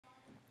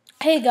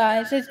Hey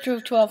guys, it's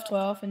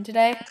Drew1212 and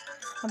today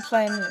I'm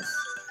playing this.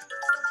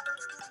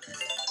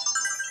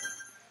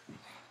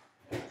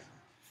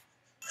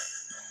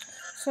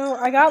 So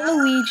I got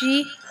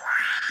Luigi,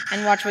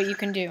 and watch what you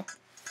can do.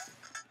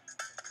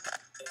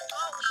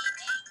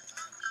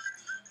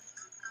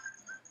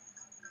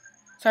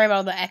 Sorry about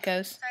all the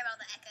echoes.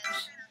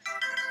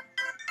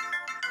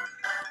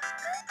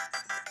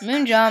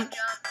 Moon jump.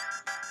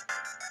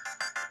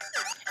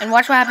 And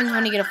watch what happens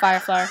when you get a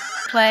fire flower.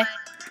 Play.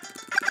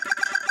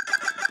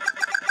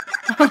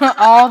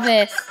 All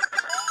this.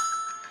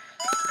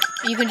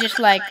 You can just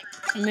like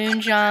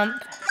moon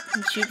jump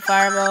and shoot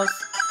fireballs.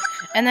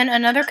 And then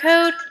another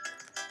code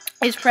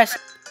is press.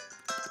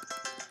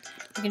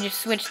 You can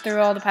just switch through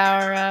all the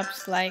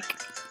power-ups, like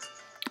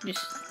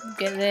just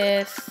get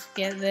this,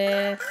 get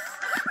this,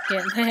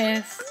 get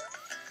this,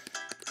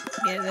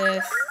 get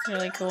this. It's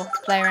really cool to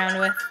play around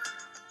with.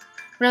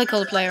 Really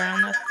cool to play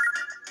around with.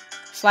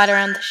 Slide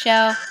around the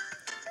shell.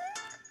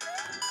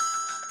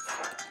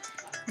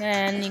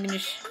 Then you can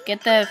just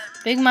get the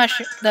big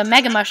mushroom, the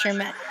mega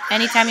mushroom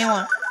anytime you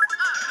want.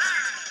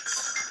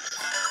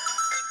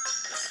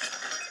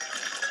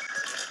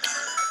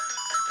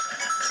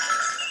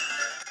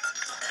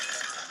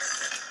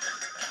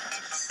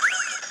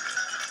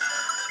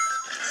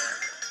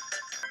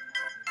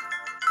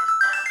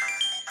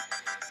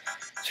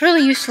 It's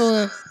really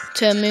useful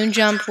to moon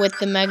jump with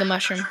the mega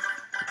mushroom.